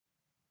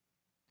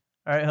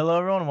All right, hello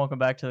everyone, and welcome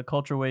back to the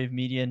Culture Wave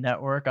Media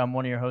Network. I'm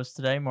one of your hosts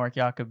today, Mark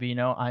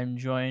Jacobino. I'm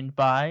joined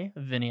by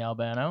Vinny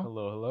Albano.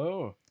 Hello,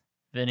 hello.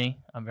 Vinny,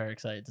 I'm very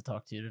excited to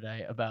talk to you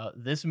today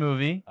about this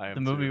movie. I The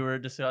am movie too. we're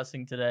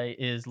discussing today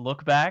is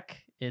Look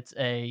Back. It's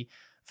a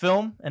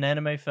film, an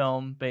anime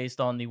film based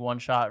on the one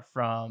shot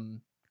from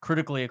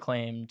critically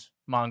acclaimed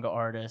manga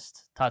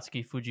artist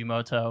Tatsuki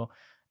Fujimoto.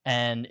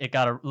 And it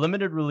got a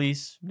limited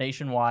release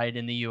nationwide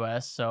in the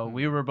US. So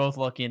we Hmm. were both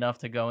lucky enough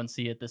to go and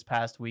see it this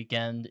past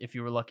weekend. If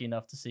you were lucky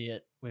enough to see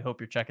it, we hope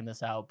you're checking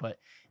this out. But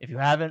if you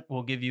haven't,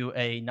 we'll give you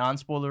a non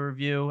spoiler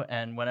review.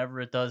 And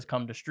whenever it does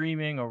come to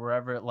streaming or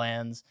wherever it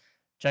lands,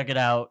 check it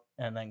out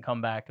and then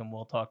come back and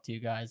we'll talk to you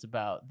guys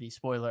about the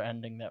spoiler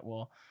ending that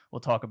we'll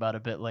talk about a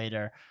bit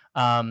later.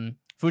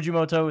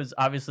 Fujimoto is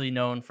obviously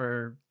known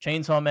for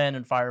Chainsaw Man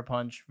and Fire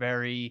Punch,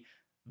 very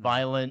Hmm.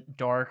 violent,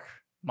 dark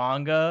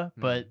manga,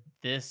 but Hmm.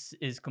 this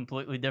is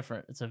completely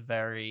different. It's a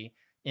very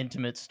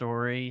intimate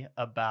story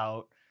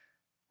about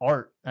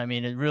art. I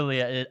mean, it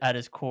really at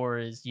its core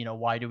is,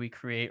 why do we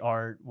create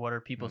art? What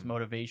are people's Hmm.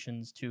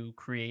 motivations to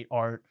create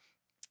art?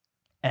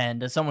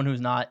 And as someone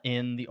who's not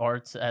in the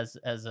arts as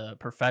a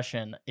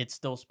profession, it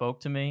still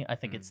spoke to me. I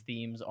think its Hmm.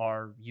 themes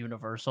are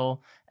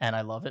universal, and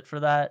I love it for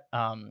that.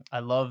 I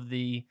love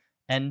the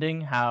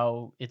ending,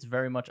 how it's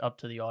very much up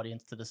to the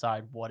audience to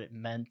decide what it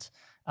meant,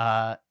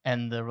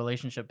 and the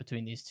relationship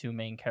between these two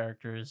main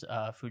characters,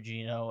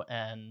 Fujino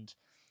and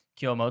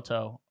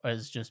Kyomoto,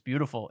 is just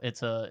beautiful.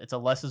 It's a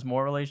less is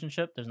more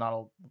relationship. There's not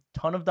a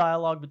ton of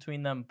dialogue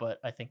between them, but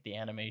I think the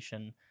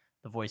animation,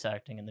 the voice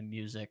acting, and the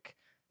music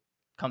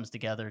comes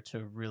together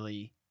to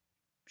really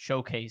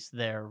showcase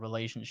their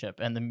relationship.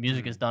 And the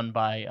music is Hmm. done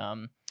by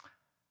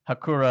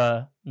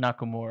Hakura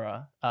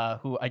Nakamura,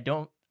 who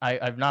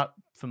I'm not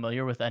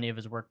familiar with any of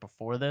his work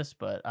before this,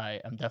 but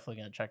I am definitely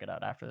going to check it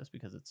out after this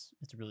because it's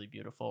a really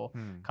beautiful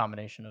Hmm.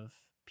 combination of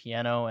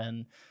piano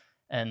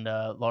and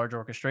large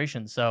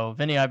orchestration. So,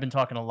 Vinny, I've been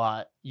talking a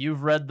lot.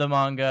 You've read the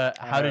manga.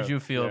 I How did have, you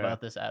feel yeah.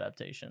 about this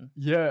adaptation?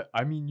 Yeah,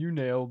 I mean, you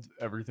nailed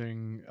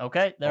everything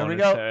Okay, there on we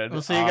its go. head.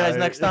 We'll see you guys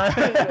next time.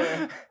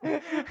 Yeah.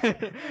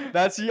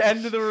 That's the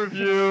end of the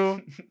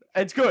review.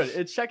 It's good.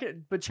 It's check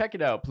it, but check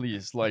it out,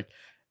 please. Like,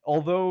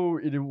 although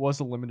it was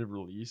a limited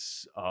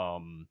release,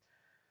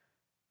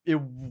 it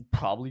will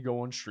probably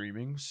go on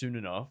streaming soon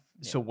enough.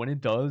 So Yeah. when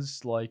it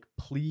does, like,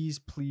 please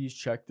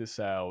check this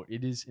out.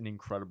 It is an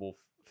incredible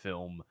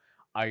film.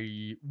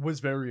 I was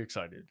very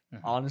excited.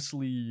 Mhm.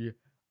 Honestly,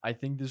 I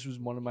think this was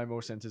one of my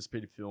most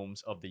anticipated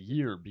films of the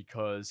year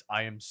because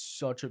I am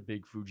such a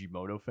big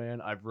Fujimoto fan.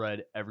 I've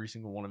read every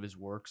single one of his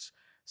works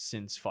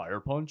since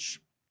Fire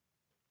Punch,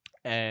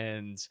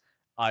 and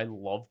I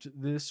loved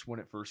this when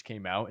it first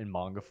came out in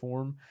manga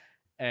form.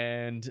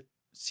 And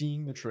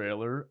seeing the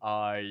trailer,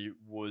 I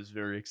was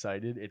very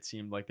excited. It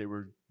seemed like they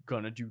were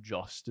gonna do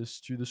justice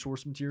to the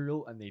source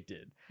material, and they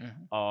did.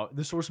 Mhm.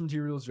 The source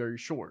material is very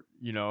short,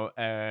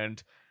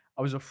 and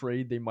I was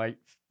afraid they might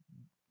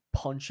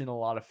punch in a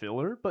lot of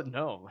filler, but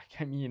no. Like,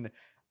 I mean,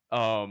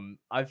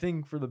 I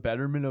think for the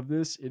betterment of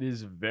this, it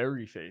is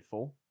very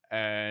faithful,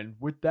 and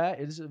with that,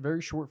 it is a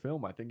very short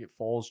film. I think it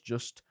falls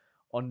just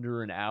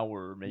under an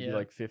hour, maybe Yeah.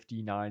 like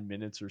 59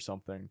 minutes or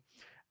something,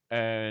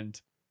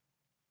 and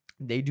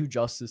they do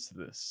justice to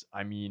this.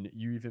 I mean,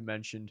 you even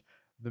mentioned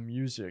the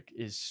music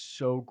is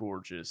so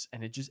gorgeous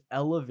and it just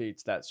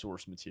elevates that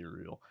source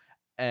material.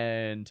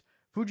 And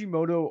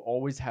Fujimoto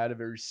always had a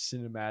very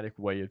cinematic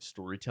way of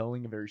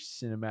storytelling, a very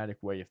cinematic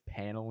way of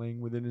paneling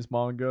within his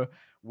manga,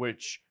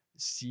 which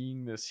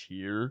seeing this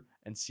here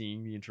and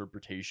seeing the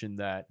interpretation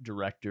that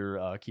director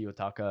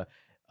Kiyotaka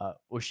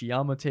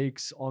Oshiyama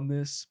takes on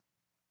this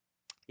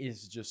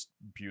is just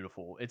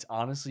beautiful. It's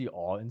honestly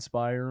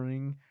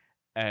awe-inspiring,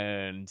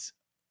 and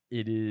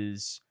it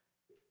is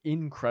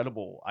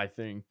incredible, I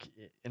think,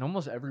 in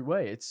almost every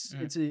way.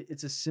 Mm.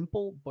 It's a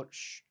simple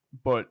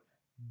but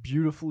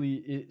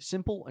beautifully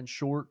simple and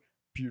short,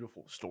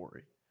 beautiful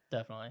story.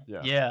 Definitely.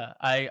 Yeah. Yeah,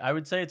 I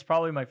would say it's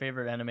probably my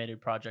favorite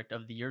animated project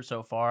of the year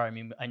so far. I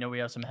mean, I know we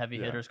have some heavy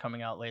Yeah. hitters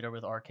coming out later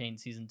with Arcane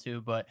season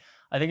 2, but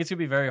I think it's gonna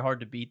be very hard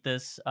to beat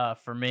this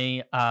for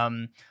me.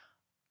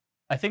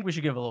 I think we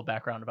should give a little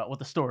background about what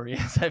the story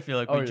is. I feel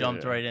like Oh we yeah,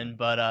 jumped yeah, right okay. in,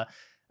 but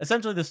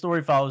essentially the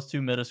story follows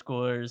two middle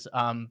schoolers,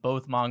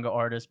 both manga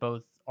artists,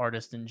 both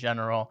artists in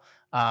general.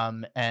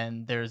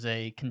 And there's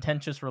a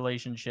contentious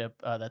relationship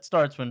that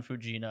starts when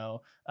Fujino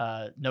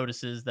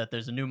notices that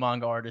there's a new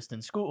manga artist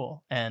in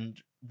school, and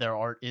their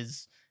art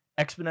is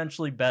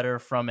exponentially better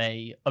from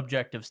a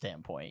objective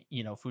standpoint.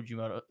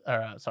 Fujimoto,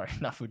 sorry,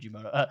 not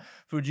Fujimoto,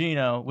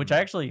 Fujino, which I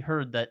Hmm. actually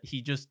heard that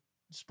he just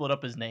split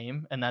up his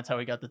name, and that's how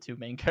he got the two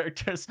main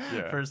characters'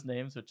 Yeah. first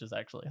names, which is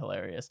actually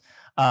hilarious.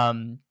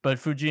 But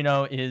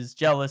Fujino is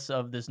jealous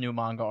of this new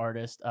manga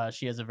artist.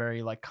 She has a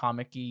very like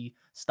comic-y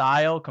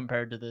style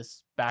compared to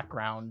this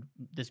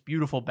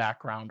beautiful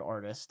background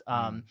artist.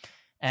 Hmm.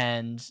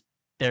 And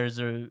there's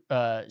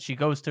a she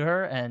goes to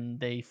her, and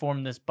they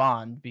form this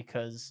bond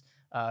because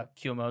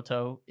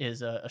Kyomoto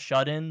is a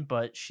shut-in,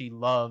 but she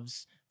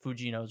loves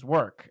Fujino's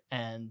work,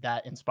 and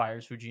that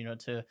inspires Fujino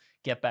to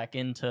get back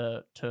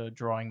into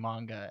drawing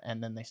manga,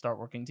 and then they start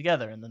working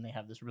together, and then they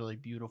have this really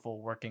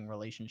beautiful working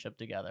relationship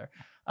together.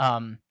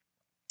 Um,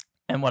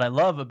 and what I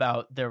love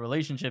about their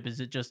relationship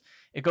is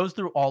it goes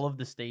through all of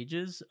the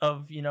stages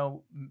of,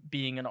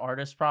 being an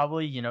artist.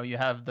 Probably, you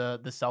have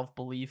the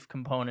self-belief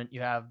component,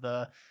 you have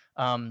the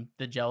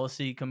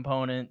jealousy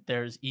component,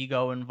 there's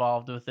ego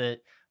involved with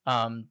it.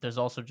 There's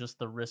also just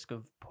the risk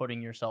of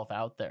putting yourself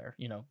out there.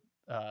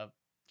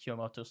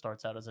 Kyomoto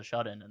starts out as a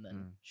shut-in, and then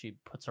Mm, she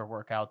puts her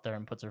work out there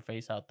and puts her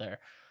face out there.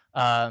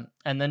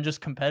 And then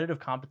just competitive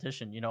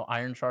competition,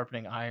 iron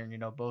sharpening iron.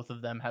 Both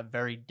of them have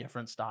very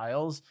different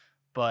styles,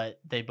 but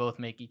they both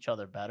make each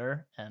other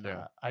better. And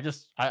yeah.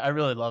 I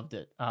really loved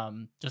it.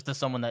 Just as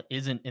someone that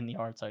isn't in the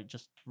arts, I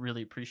just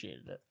really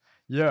appreciated it.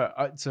 Yeah,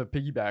 to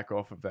piggyback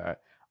off of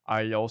that,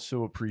 I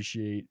also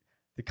appreciate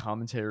the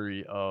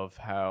commentary of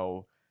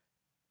how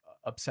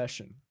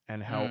obsession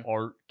and how Mm,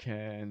 art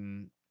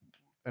can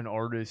an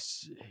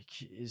artist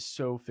is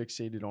so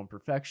fixated on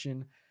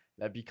perfection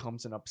that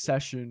becomes an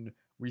obsession.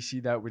 We see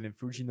that within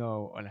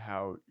Fujino on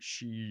how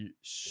she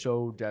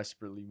so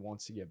desperately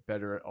wants to get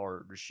better at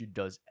art. She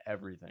does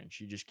everything.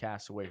 She just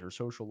casts away her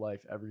social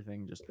life,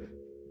 everything just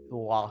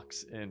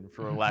locks in,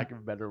 for a lack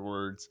of better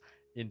words,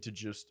 into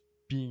just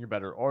being a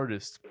better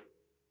artist.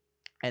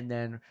 And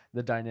then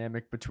the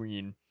dynamic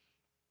between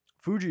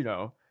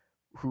Fujino,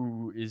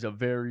 who is a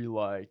very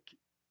like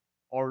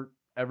art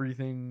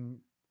everything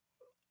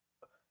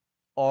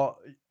uh,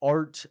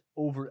 art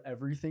over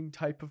everything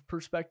type of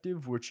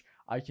perspective, which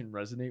I can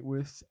resonate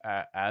with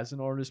as an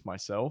artist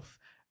myself.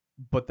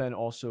 But then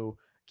also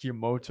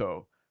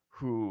Kyomoto,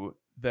 who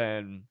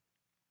then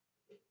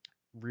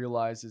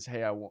realizes,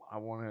 hey, I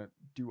want to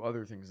do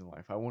other things in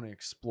life. I want to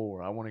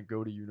explore. I want to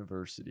go to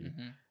university.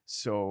 hmm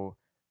So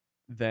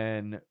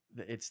then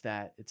it's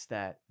that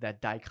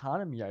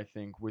dichotomy, I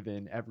think,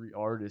 within every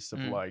artist of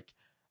mm, like,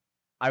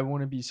 I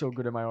want to be so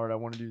good at my art. I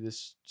want to do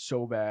this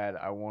so bad.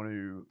 I want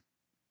to,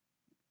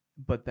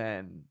 but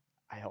then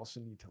I also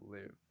need to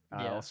live.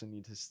 I yeah. also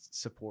need to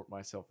support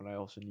myself, and I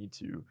also need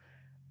to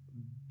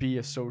be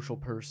a social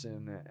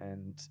person,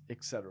 and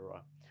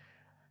etc.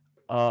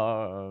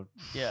 Uh,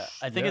 Yeah, yeah.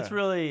 I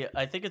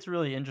think it's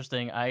really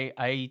interesting.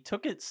 I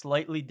took it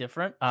slightly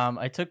different.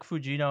 I took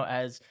Fujino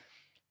as,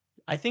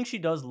 I think she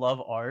does love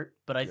art,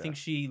 but I Yeah. think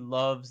she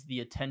loves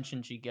the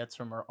attention she gets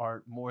from her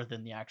art more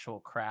than the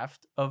actual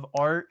craft of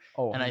art.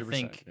 Oh, And I 100%.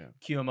 think Yeah.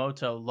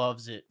 Kiyomoto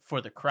loves it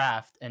for the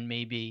craft and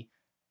maybe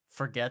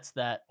forgets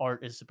that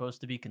art is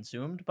supposed to be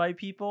consumed by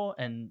people,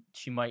 and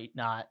she might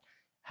not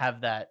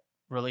have that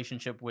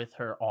relationship with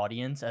her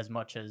audience as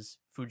much as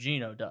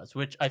Fujino does,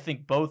 which I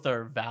think both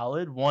are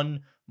valid.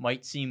 One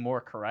might seem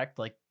more correct,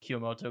 like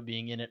Kiyomoto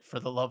being in it for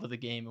the love of the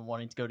game and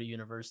wanting to go to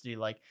university.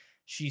 Like,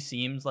 she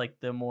seems like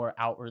the more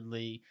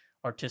outwardly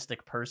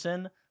artistic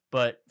person,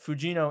 but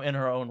Fujino in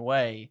her own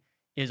way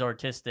is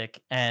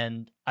artistic,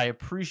 and I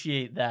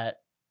appreciate that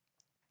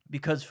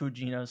because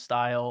Fujino's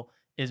style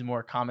is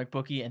more comic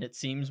booky and it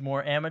seems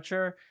more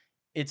amateur,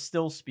 it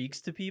still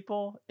speaks to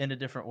people in a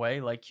different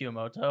way, like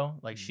Kiyomoto.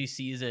 Like, Mm. she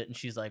sees it and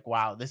she's like,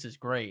 "Wow, this is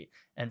great,"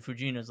 and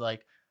Fujino's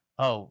like,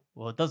 "Oh,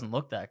 well, it doesn't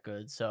look that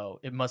good, so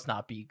it must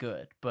not be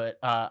good." But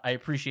I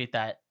appreciate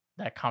that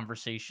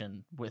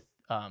conversation with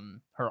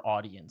her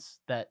audience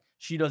that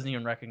she doesn't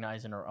even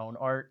recognize in her own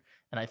art,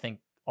 and I think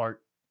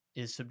art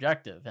is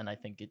subjective, and I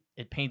think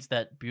it paints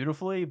that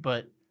beautifully,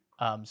 but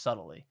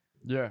subtly.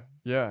 Yeah.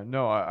 Yeah.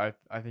 No, I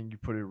think you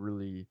put it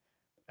really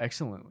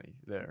excellently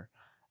there.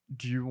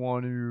 Do you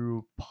want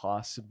to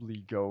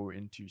possibly go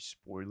into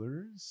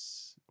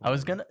spoilers I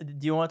was or? gonna.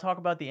 Do you want to talk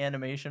about the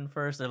animation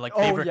first, or like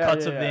Oh favorite yeah,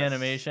 cuts yeah, of the yes,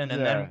 animation,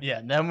 and then yeah,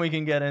 yeah, then we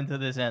can get into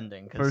this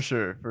ending for because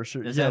sure, for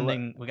sure. this Yeah,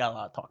 ending we got a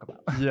lot to talk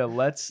about. yeah.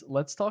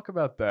 Let's talk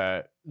about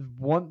that.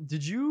 One,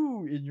 did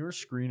you in your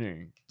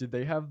screening? Did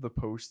they have the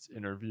post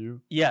interview?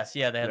 Yes,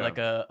 yeah, they had Yeah, like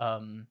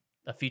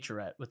a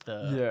featurette with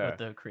yeah.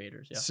 the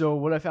creators. Yeah. So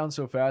what I found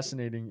so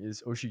fascinating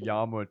is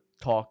Oshiyama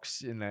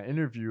talks in that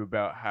interview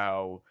about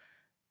how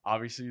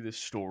obviously this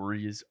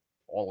story is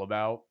all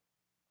about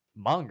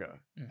manga,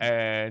 hmm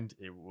and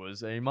it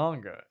was a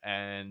manga,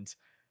 and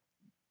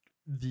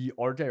the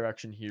art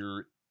direction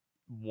here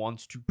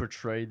wants to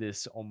portray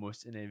this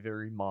almost in a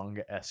very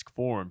manga-esque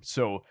form.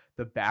 So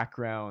the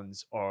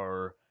backgrounds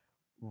are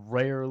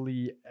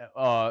rarely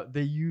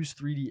they use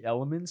 3D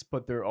elements,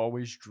 but they're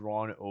always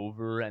drawn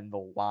over, and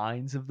the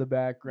lines of the hmm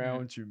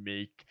background to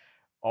make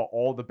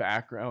all the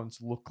backgrounds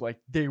look like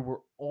they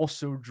were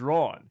also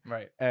drawn.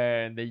 Right.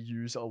 And they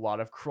use a lot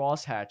of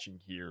cross hatching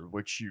here,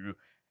 which you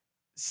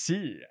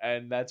see,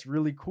 and that's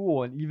really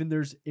cool. And even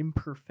there's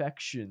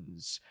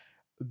imperfections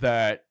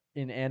that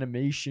in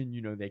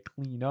animation, they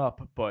clean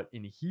up, but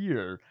in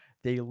here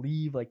they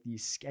leave like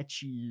these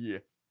sketchy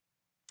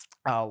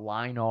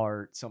line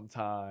art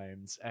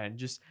sometimes, and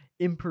just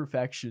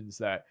imperfections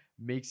that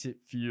makes it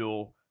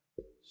feel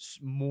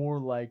more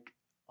like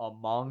a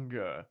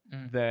manga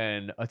Mm.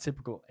 than a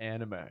typical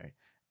anime.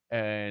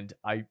 And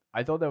I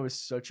thought that was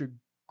such a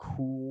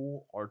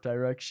cool art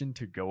direction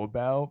to go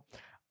about.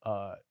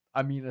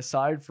 I mean,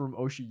 aside from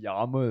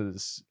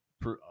Oshiyama's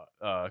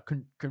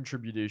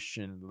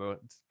contribution,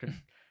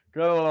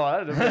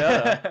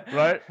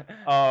 right?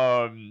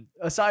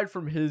 Aside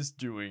from his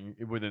doing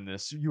within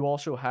this, you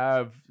also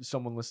have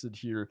someone listed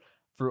here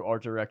for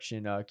art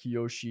direction,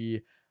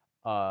 Kiyoshi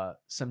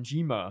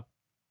Samjima.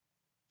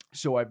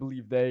 So I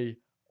believe they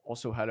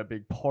also had a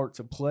big part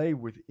to play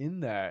within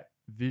that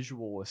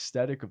visual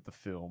aesthetic of the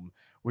film,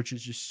 which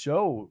is just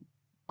so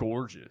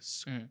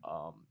gorgeous. Mm.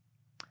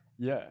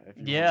 Yeah, if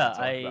you wanted Yeah, to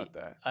talk about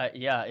that.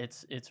 yeah,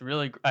 it's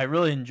really I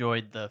really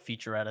enjoyed the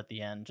featurette at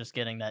the end, just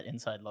getting that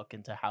inside look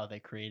into how they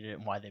created it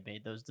and why they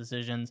made those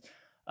decisions.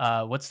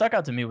 What stuck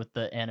out to me with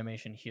the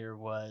animation here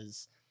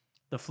was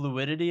the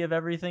fluidity of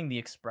everything, the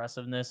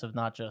expressiveness of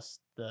not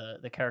just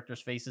the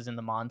characters' faces in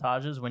the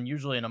montages. When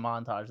usually in a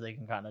montage they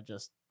can kind of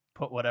just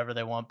put whatever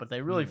they want, but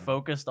they really Hmm.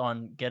 focused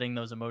on getting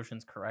those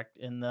emotions correct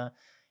in the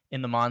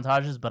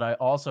montages. But I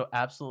also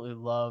absolutely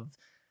loved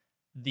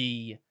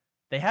the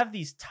they have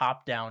these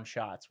top down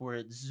shots where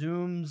it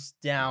zooms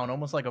down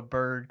almost like a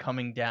bird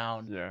coming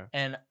down, Yeah.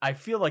 and I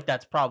feel like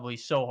that's probably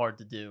so hard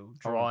to do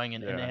Oh, drawing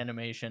an yeah.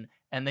 animation,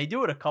 and they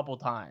do it a couple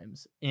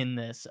times in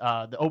this.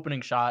 The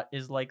opening shot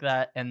is like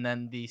that, and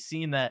then the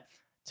scene that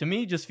to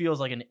me just feels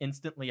like an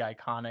instantly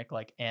iconic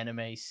like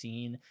anime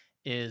scene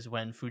is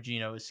when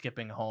Fujino is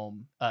skipping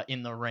home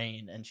in the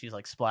rain and she's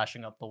like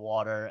splashing up the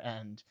water,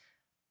 and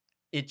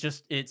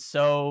it's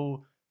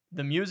so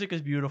the music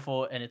is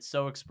beautiful and it's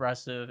so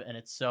expressive and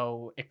it's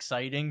so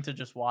exciting to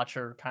just watch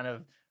her kind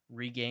of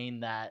regain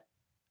that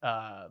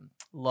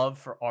love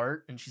for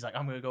art, and she's like,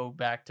 I'm gonna go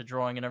back to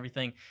drawing and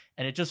everything,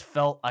 and it just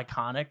felt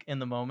iconic in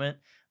the moment.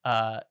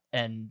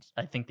 And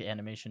I think the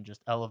animation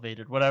just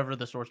elevated whatever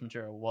the source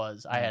material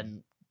was. I Mm.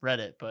 hadn't read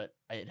it, but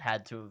it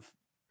had to have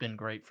been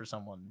great for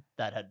someone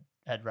that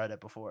had read it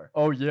before.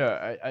 Oh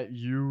yeah,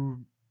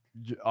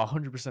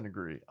 100%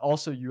 agree.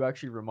 Also, you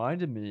actually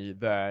reminded me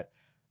that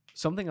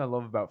something I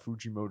love about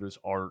Fujimoto's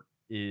art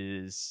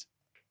is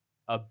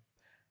a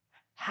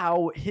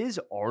how his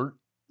art,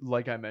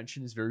 like I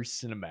mentioned, is very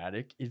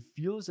cinematic. It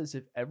feels as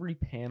if every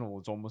panel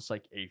is almost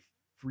like a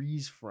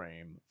freeze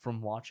frame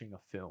from watching a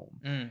film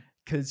Mm,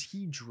 because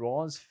he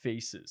draws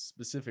faces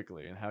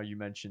specifically, and how you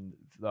mentioned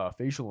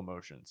facial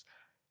emotions.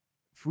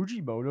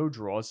 Fujimoto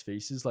draws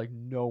faces like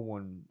no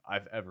one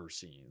I've ever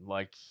seen.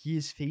 Like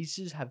his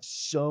faces have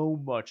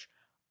so much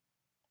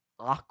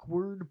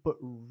awkward but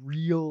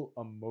real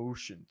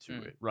emotion to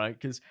mm. it, right?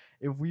 Because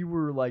if we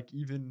were like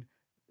even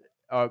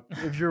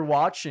if you're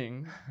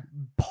watching,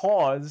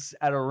 pause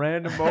at a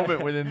random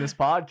moment within this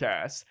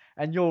podcast,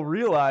 and you'll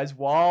realize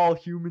while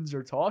humans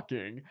are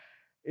talking,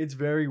 it's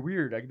very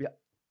weird. I could be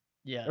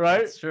Yeah,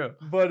 right, that's true.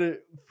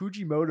 but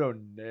Fujimoto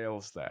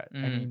nails that,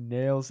 and he Mm,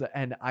 nails that,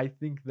 and I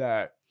think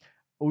that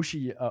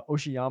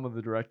Oshiyama,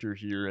 the director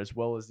here, as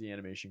well as the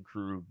animation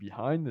crew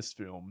behind this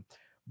film,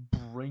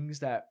 brings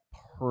that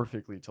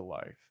perfectly to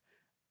life.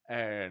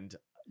 And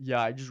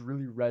yeah, I just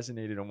really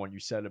resonated on what you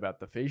said about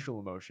the facial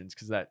emotions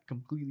because that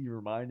completely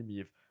reminded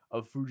me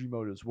of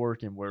Fujimoto's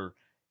work and where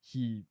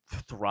he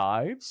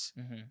thrives.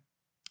 mhm.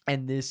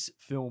 And this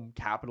film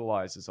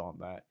capitalizes on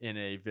that in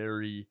a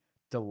very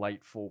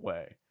delightful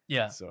way.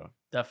 Yeah, So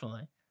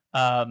definitely.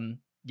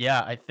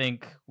 Yeah, I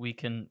think we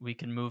can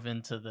move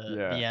into the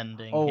yeah.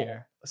 ending Oh,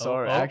 here. Oh,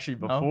 sorry. oh, Actually,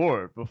 no, you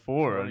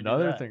before want to do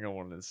another that? thing I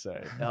wanted to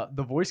say,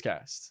 the voice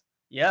cast,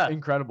 Yeah,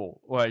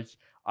 incredible. Like,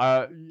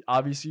 uh,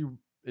 obviously,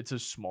 it's a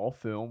small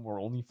film.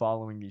 We're only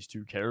following these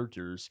two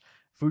characters.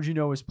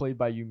 Fujino is played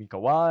by Yumi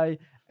Kawai,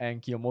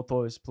 and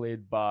Kiyomoto is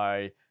played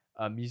by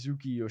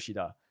Mizuki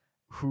Yoshida.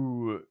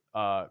 Who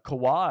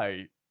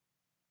Kawai?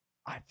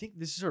 I think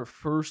this is her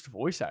first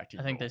voice I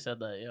acting think they role. said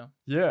that. Yeah.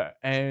 Yeah,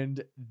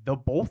 and the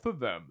both of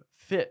them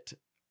fit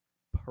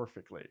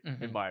perfectly,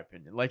 in Hmm. my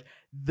opinion. Like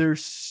they're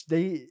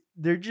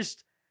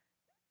just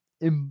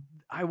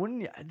I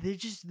wouldn't they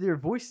just their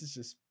voice is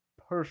just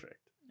perfect.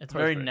 It's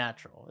very Perfect.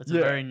 natural. It's a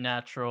Yeah, very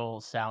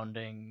natural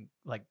sounding,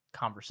 like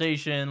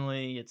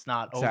conversationally. It's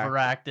not exactly.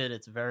 overacted.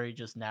 It's very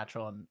just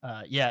natural, and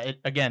yeah.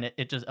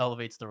 It just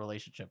elevates the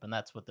relationship, and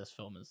that's what this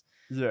film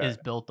Yeah. is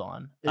built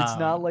on. It's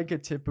not like a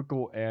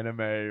typical anime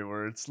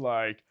where it's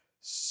like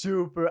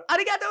super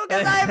arigatou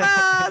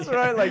gozaimasu,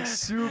 right? Like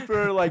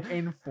super like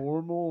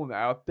informal and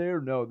out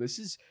there. No, this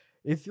is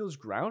it feels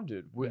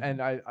grounded. Mhm.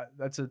 And I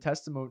that's a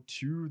testament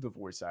to the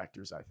voice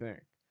actors, I think,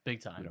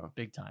 you know.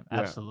 Big time, Yeah.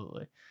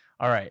 absolutely.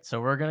 All right, so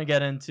we're gonna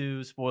get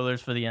into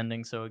spoilers for the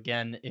ending. So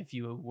again, if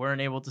you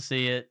weren't able to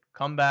see it,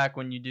 come back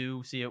when you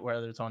do see it,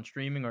 whether it's on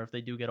streaming or if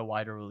they do get a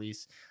wider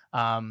release.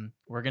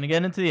 We're gonna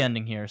get into the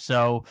ending here.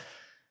 So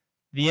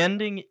the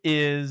ending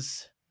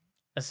is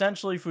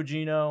essentially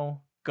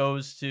Fujino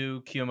goes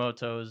to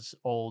Kiyomoto's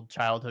old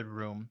childhood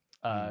room.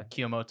 Mm.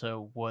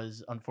 Kiyomoto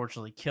was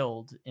unfortunately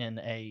killed in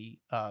a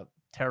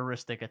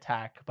terroristic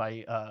attack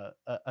by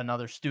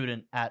another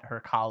student at her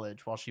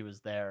college while she was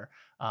there,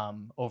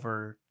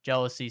 over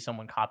jealousy.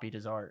 Someone copied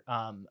his art.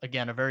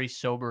 Again, a very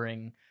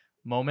sobering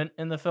moment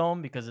in the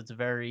film because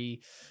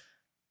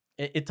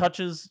it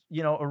touches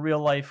a real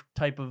life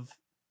type of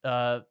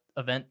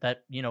event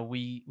that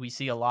we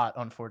see a lot,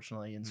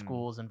 unfortunately, in Mm,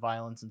 schools and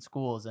violence in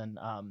schools, and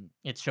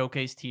it's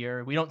showcased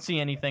here. We don't see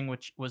anything,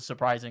 which was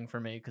surprising for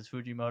me because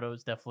Fujimoto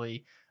is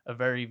definitely a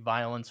very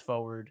violence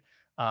forward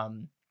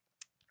um,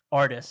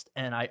 artist,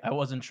 and I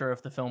wasn't sure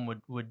if the film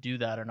would do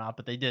that or not,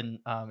 but they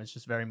didn't. It's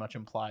just very much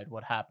implied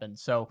what happened.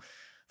 So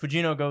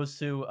Fujino goes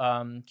to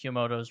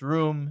Kyomoto's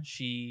room.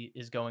 She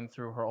is going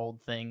through her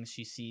old things.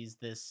 She sees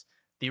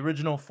the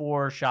original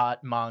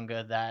four-shot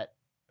manga that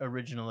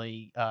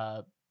originally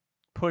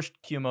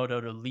pushed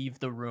Kyomoto to leave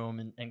the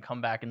room and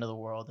come back into the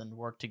world and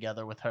work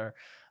together with her.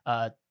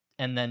 Uh,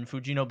 and then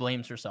Fujino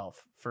blames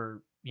herself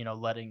for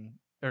letting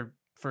or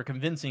for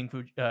convincing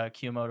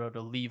Kyomoto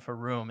to leave her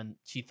room, and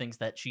she thinks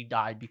that she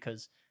died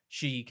because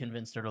she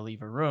convinced her to leave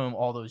her room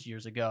all those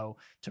years ago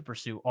to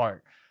pursue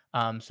art.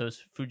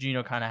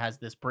 Fujino kind of has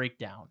this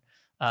breakdown,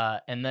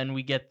 and then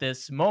we get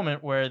this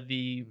moment where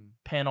the mm,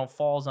 panel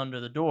falls under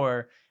the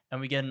door,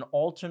 and we get an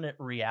alternate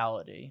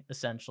reality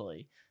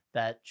essentially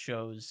that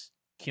shows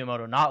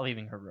Kyomoto not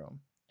leaving her room.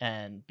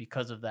 And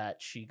because of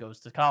that, she goes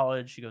to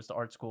college, she goes to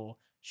art school,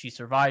 she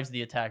survives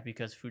the attack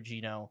because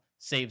Fujino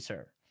saves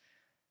her.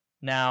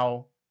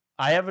 Now,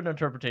 I have an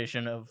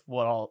interpretation of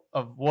what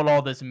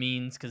all this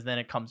means because then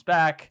it comes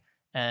back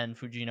and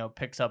Fujino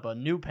picks up a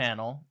new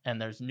panel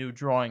and there's new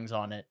drawings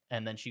on it,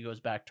 and then she goes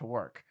back to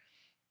work.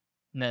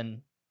 And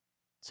then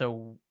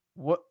so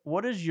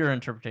what is your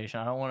interpretation?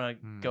 I don't want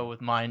to go mm.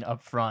 with mine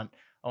up front.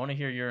 I want to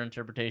hear your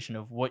interpretation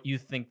of what you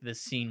think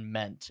this scene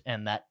meant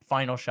and that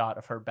final shot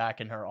of her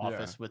back in her Yeah.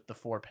 office with the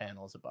four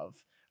panels above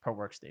her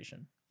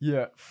workstation.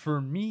 Yeah,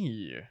 for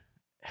me,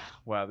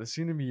 wow, this is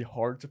gonna be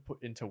hard to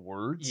put into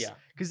words Yeah.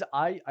 because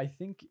I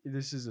think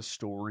this is a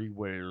story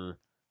where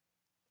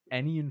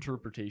any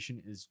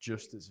interpretation is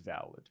just as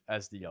valid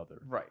as the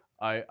other. Right.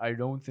 I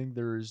don't think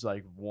there's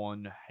like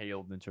one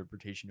hailed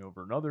interpretation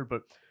over another,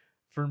 but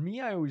for me,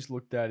 I always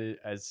looked at it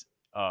as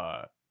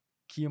uh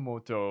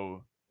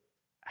Kiyomoto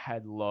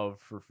had love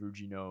for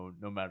Fujino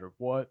no matter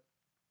what,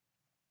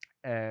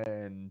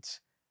 and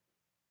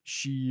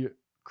she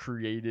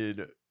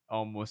created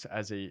almost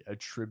as a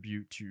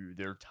tribute to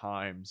their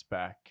times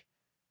back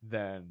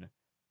then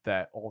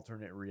that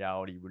alternate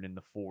reality within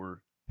the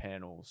four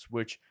panels,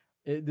 which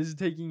this is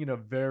taking in a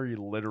very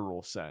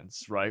literal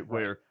sense, right? Right.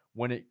 Where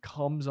when it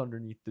comes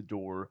underneath the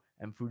door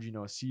and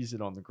Fujino sees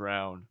it on the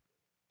ground,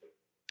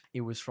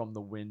 it was from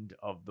the wind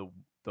of the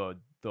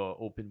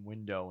open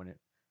window and it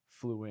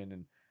flew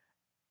in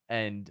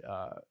and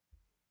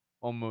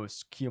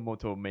almost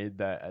Kiyomoto made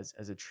that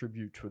as a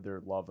tribute to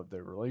their love of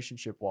their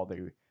relationship while they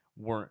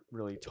weren't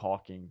really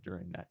talking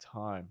during that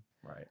time.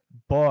 Right.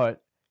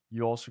 But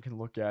you also can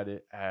look at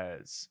it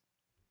as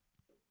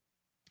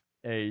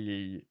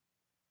a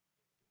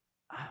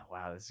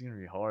wow, this is gonna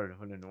be hard to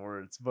put in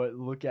words, but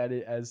look at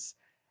it as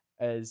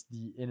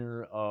the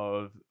inner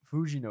of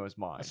Fujino's A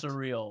mind.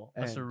 surreal,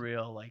 a And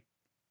surreal like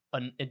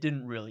it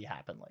didn't really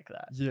happen like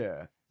that.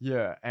 yeah,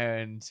 yeah,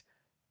 and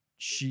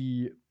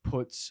she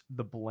puts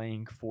the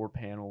blank four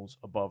panels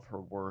above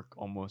her work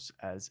almost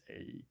as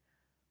a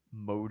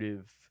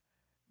motive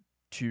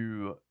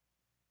to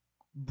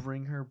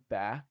bring her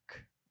back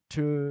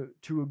to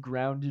a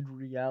grounded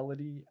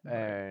reality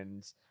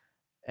Right.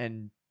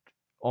 and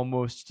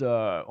almost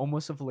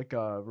of like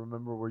a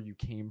remember where you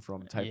came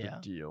from type of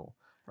Yeah. deal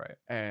Right.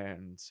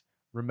 and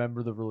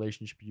remember the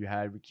relationship you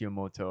had with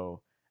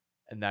Kiyomoto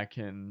and that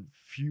can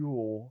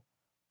fuel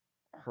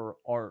her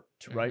art,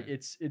 right? Hmm.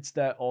 It's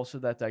that also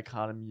that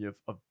dichotomy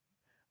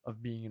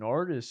of being an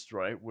artist,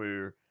 right?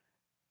 Where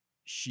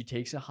she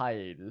takes a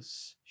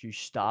hiatus. She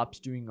stops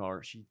doing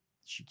art.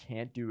 She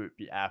can't do it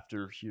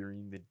after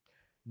hearing the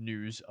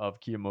news of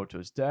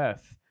Kiyomoto's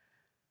death.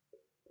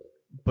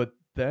 But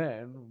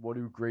then, what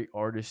do great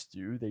artists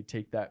do? They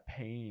take that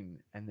pain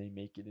and they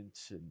make it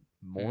into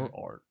more Hmm.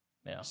 art.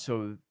 Yeah.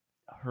 So,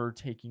 her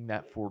taking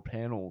that four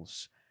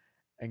panels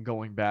and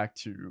going back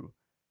to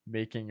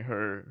making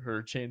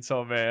her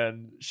Chainsaw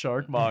Man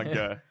shark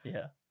manga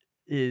Yeah.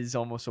 is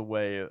almost a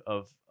way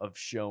of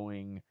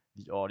showing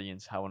the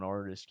audience how an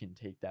artist can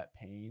take that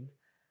pain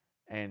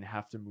and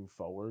have to move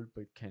forward,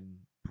 but can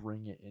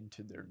bring it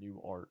into their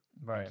new art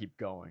and Right. keep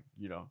going,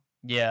 you know?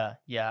 Yeah,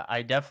 yeah,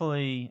 I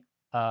definitely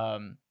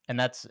and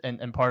that's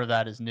and part of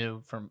that is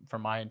new from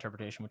my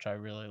interpretation, which I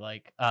really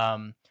like.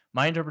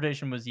 My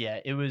interpretation was, yeah,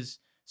 it was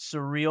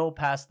surreal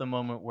past the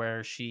moment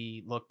where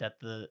she looked at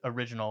the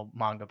original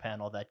manga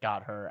panel that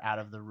got her out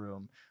of the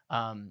room.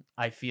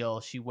 I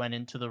feel she went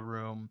into the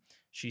room,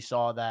 she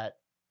saw that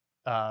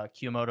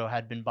Kiyomoto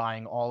had been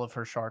buying all of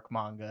her shark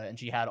manga and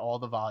she had all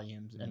the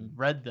volumes and Mm,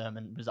 read them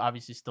and was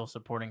obviously still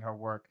supporting her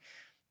work.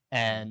 mm,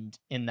 And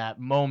in that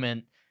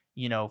moment,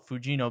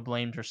 Fujino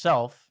blamed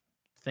herself,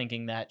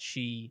 thinking that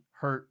she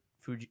hurt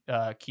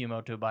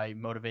Kiyomoto by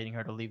motivating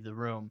her to leave the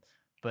room.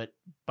 But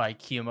by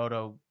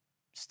Kiyomoto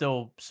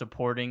still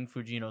supporting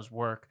Fujino's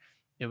work,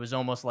 it was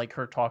almost like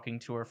her talking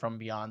to her from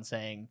beyond,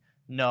 saying,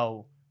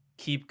 "No,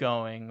 keep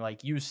going.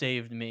 Like, you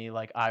saved me.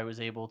 Like, I was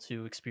able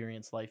to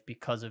experience life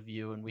because of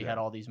you, and we had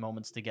yeah. all these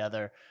moments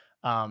together."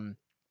 Um,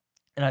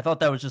 And I thought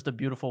that was just a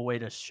beautiful way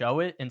to show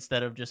it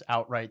instead of just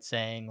outright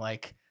saying,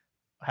 like,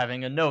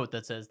 having a note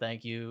that says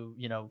thank you,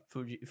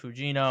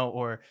 Fujino,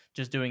 or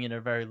just doing it in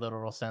a very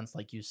literal sense.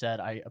 Like you said,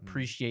 I Mm,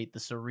 appreciate the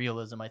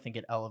surrealism. I think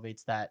it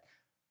elevates that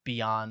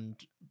beyond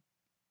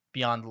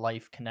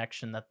life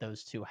connection that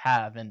those two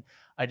have. And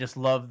I just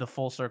love the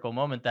full circle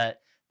moment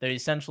that they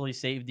essentially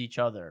saved each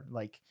other.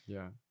 Like,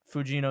 yeah.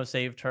 Fujino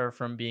saved her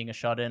from being a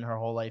shut in her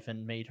whole life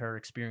and made her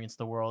experience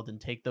the world and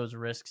take those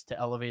risks to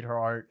elevate her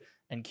art.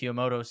 And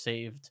Kyomoto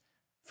saved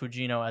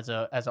Fujino as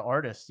an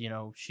artist.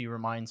 She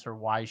reminds her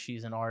why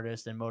she's an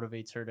artist and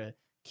motivates her to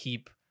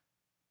keep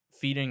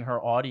feeding her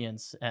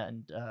audience,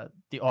 and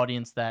the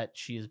audience that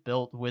she has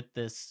built with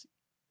this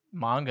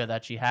manga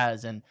that she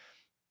has. And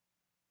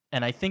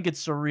I think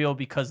it's surreal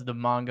because the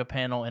manga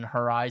panel in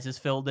her eyes is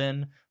filled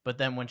in, but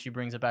then when she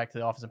brings it back to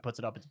the office and puts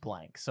it up, it's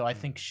blank. So I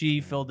think Mm,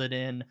 she mm, filled it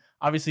in.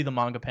 Obviously, the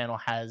manga panel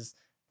has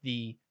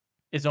the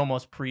is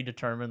almost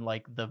predetermined,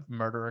 like the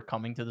murderer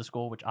coming to the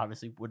school, which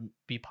obviously wouldn't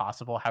be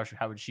possible. How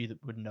would she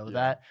would know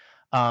yeah.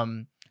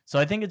 that? So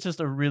I think it's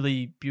just a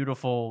really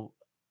beautiful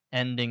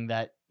ending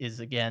that is,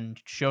 again,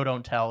 show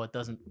don't tell. It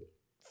doesn't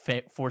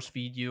force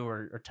feed you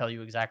or tell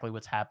you exactly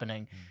what's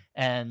happening. Mm,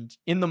 And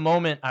in the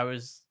moment, I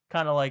was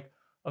kind of like,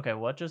 okay,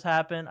 what just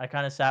happened? I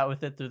kind of sat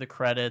with it through the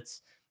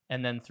credits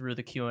and then through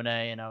the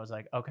Q&A, and I was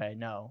like, okay,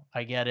 no,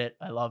 I get it.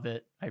 I love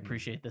it. I mm.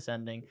 appreciate this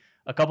ending.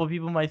 A couple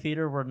people in my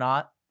theater were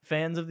not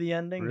fans of the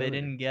ending. They Really?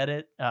 didn't get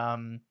it.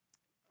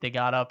 They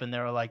got up and they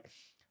were like,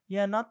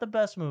 "Yeah, not the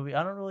best movie.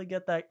 I don't really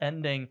get that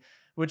ending,"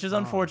 which is Oh,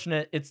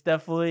 unfortunate. It's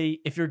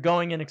definitely, if you're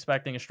going in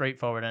expecting a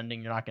straightforward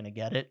ending, you're not going to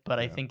get it. But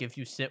I yeah. think if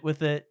you sit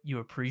with it, you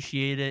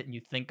appreciate it, and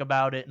you think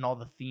about it and all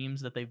the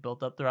themes that they've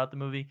built up throughout the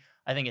movie,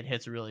 I think it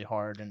hits really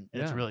hard, and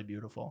it's Yeah. really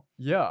beautiful.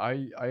 Yeah,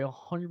 I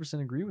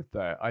 100% agree with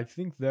that. I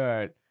think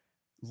that,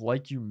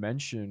 like you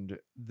mentioned,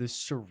 the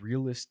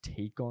surrealist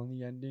take on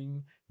the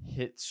ending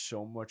hits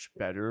so much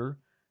better,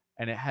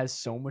 and it has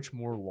so much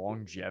more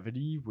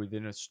longevity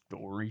within a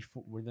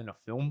within a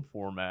film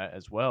format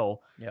as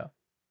well, Yeah.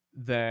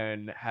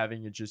 than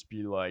having it just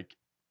be like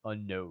a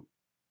note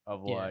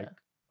of like,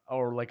 Yeah.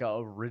 or like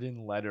a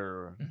written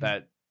letter Mhm.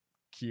 that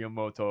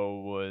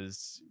Kiyomoto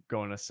was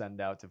going to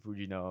send out to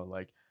Fujino,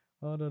 like,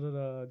 oh, da, da,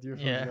 da, dear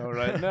Yeah. Fujino,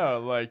 right?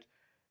 No, like,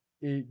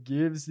 it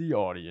gives the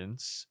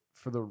audience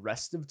for the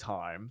rest of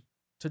time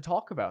to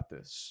talk about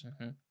this.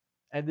 Mhm.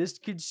 And this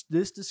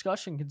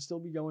discussion can still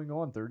be going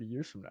on 30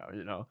 years from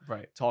now,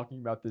 Right. talking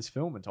about this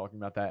film and talking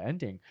about that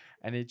ending.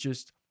 And it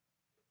just,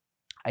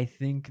 I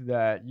think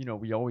that,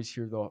 we always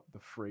hear the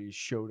phrase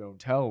show don't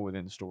tell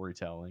within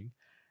storytelling,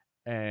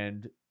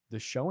 and the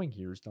showing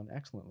here is done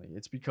excellently.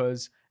 It's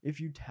because if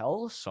you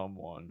tell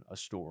someone a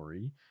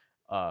story,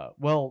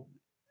 well,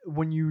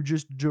 when you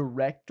just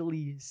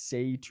directly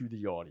say to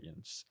the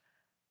audience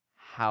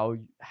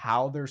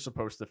how they're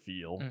supposed to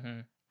feel,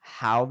 Mhm.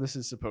 how this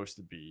is supposed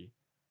to be,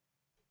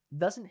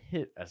 doesn't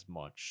hit as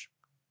much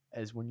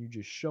as when you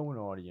just show an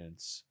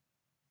audience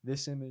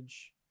this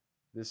image,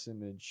 this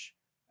image,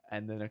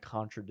 and then a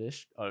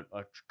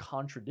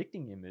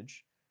contradicting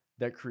image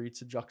that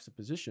creates a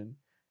juxtaposition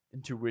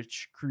into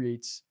which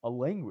creates a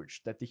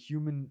language that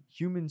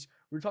humans.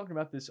 We were talking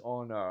about this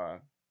on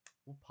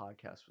what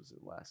podcast was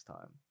it last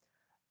time?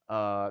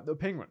 The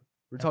Penguin.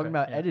 We're talking Okay.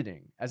 about Yeah.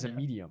 editing as a Yeah.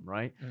 medium,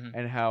 right? Mhm.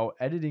 And how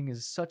editing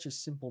is such a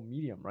simple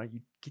medium, right? You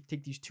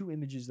take these two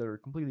images that are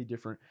completely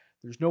different.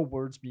 There's no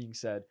words being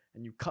said,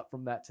 and you cut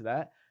from that to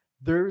that.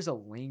 There's a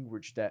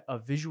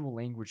visual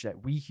language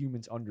that we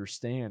humans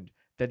understand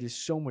that is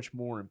so much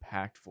more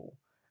impactful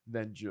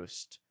than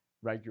just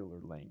regular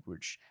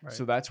language. Right.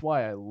 So that's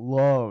why I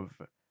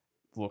love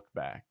Look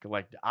Back.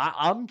 Like,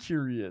 I'm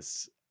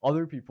curious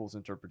other people's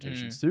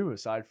interpretations Mm. too,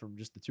 aside from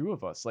just the two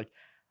of us. Like,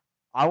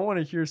 I want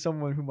to hear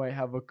someone who might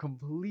have a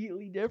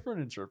completely different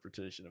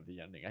interpretation of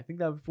the ending. I think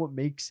that's what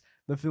makes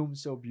the film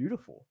so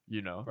beautiful.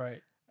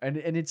 Right. And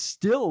it's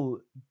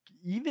still,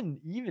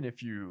 even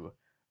if you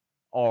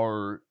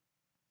are,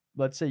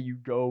 let's say you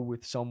go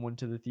with someone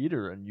to the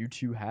theater and you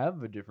two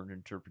have a different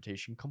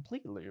interpretation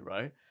completely,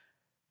 right?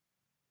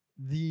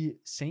 The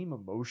same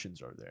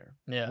emotions are there.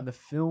 Yeah. And the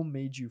film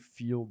made you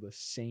feel the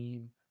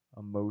same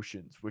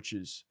emotions, which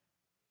is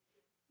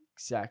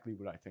exactly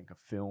what I think a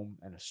film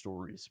and a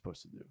story is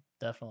supposed to do.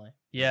 Definitely.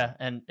 You know? Yeah,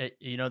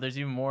 and there's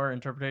even more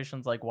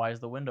interpretations, like why is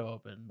the window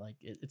open? Like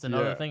it's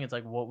another Yeah. thing. It's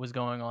like what was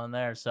going on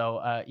there.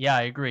 So yeah,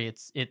 I agree.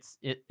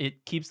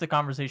 It keeps the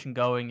conversation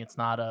going. It's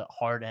not a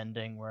hard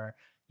ending where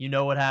you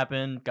know what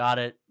happened, got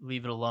it,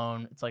 leave it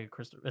alone. It's like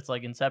it's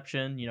like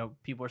Inception.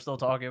 People are still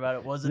talking about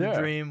it. Was it a Yeah.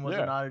 dream? Was it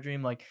Yeah. not a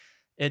dream? Like,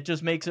 it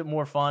just makes it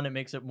more fun. It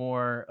makes it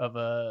more of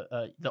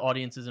the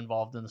audience is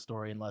involved in the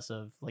story and less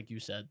of, like you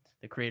said,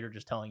 the creator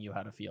just telling you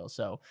how to feel.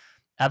 So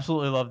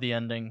absolutely love the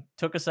ending.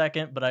 Took a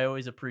second, but I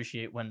always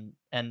appreciate when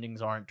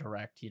endings aren't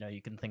direct.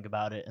 You can think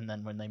about it, and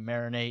then when they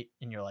marinate,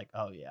 and you're like,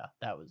 "Oh yeah,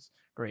 that was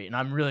great." And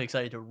I'm really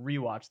excited to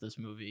rewatch this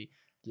movie,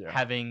 Yeah.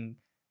 having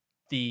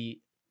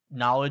the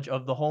knowledge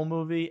of the whole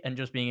movie and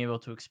just being able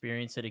to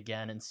experience it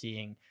again and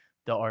seeing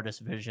the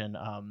artist's vision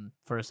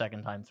for a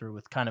second time through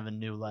with kind of a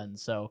new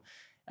lens. So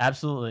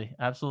Absolutely.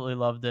 Absolutely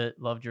loved it.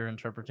 Loved your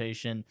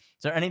interpretation.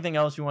 Is there anything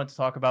else you want to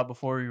talk about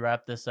before we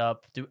wrap this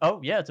up? Oh,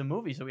 yeah, it's a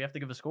movie, so we have to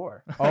give a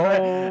score.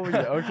 Oh, yeah,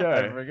 I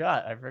okay.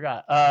 forgot. I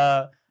forgot.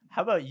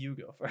 How about you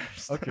go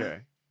first? Okay.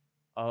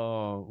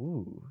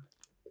 Ooh.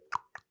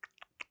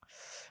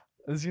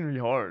 This is gonna be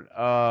hard.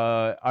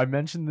 I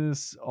mentioned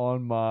this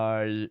on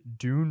my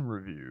Dune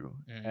review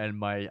Mm, and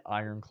my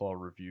Iron Claw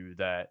review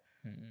that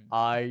mm,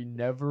 I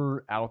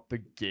never out the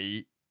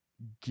gate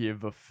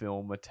give a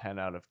film a 10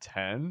 out of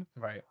 10.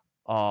 right.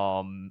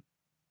 Um,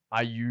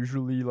 I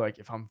usually like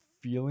if I'm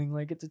feeling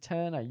like it's a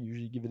 10, I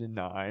usually give it a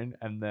 9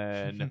 and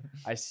then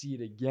I see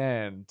it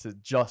again to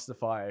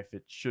justify if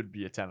it should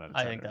be a 10 out of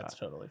I 10 think or that's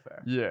not. totally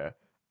fair. Yeah.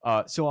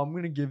 So I'm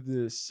gonna give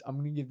this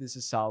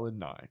a solid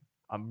 9.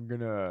 I'm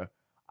gonna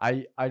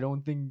I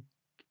don't think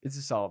it's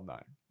a solid 9.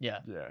 Yeah.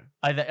 Yeah.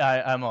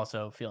 I'm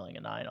also feeling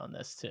a 9 on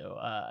this too.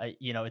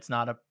 It's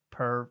not a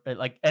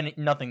like, and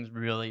nothing's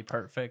really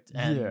perfect,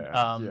 and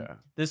Yeah, yeah.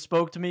 this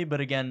spoke to me, but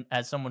again,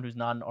 as someone who's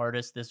not an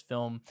artist, this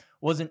film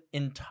wasn't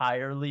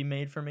entirely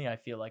made for me. I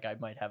feel like I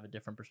might have a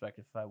different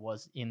perspective if I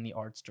was in the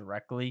arts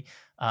directly,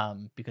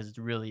 because it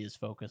really is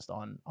focused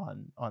on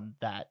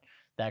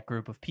that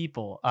group of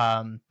people.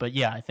 But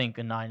yeah, I think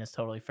a 9 is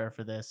totally fair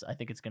for this. I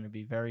think it's going to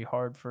be very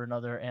hard for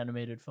another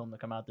animated film to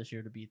come out this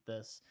year to beat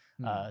this.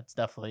 Hmm. It's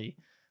definitely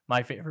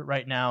my favorite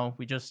right now.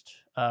 We just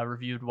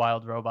reviewed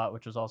Wild Robot,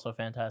 which was also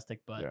fantastic,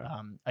 but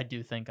Yeah. I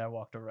do think I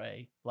walked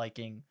away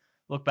liking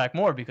Look Back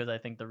more because I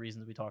think the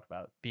reasons we talked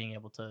about, being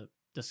able to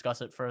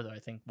discuss it further, I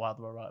think Wild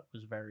Robot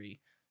was very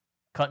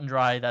cut and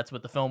dry. That's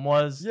what the film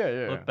was. Yeah,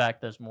 yeah, yeah. Look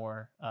Back, there's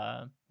more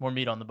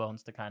meat on the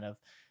bones to kind of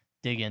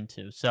dig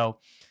into. So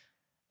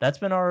that's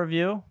been our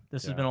review.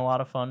 This has Yeah. been a lot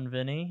of fun,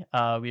 Vinny.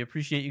 We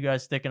appreciate you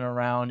guys sticking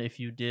around. If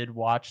you did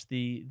watch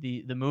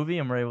the movie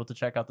and were able to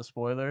check out the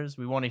spoilers,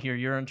 we want to hear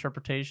your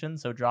interpretation.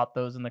 So drop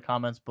those in the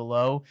comments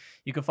below.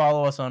 You can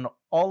follow us on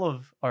all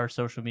of our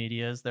social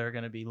medias. They're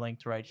going to be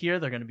linked right here.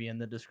 They're going to be in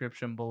the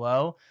description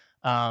below.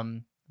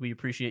 We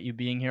appreciate you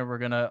being here. We're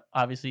going to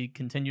obviously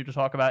continue to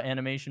talk about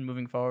animation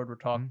moving forward.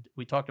 Mm.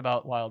 We talked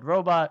about Wild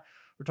Robot.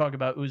 We're talking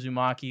about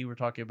Uzumaki. We're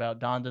talking about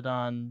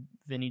Dandadan.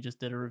 Vinny just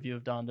did a review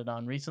of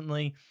Dandadan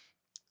recently.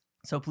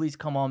 So please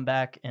come on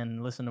back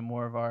and listen to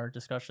more of our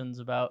discussions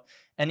about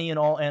any and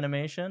all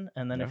animation.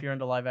 And then if Yeah. you're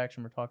into live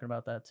action, we're talking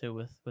about that too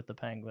with the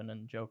Penguin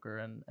and Joker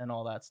and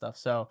all that stuff.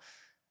 So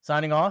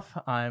signing off,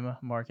 I'm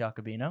Mark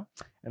Jacobino.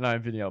 And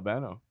I'm Vinny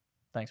Albano.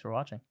 Thanks for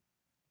watching.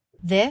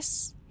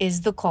 This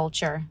is the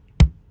culture.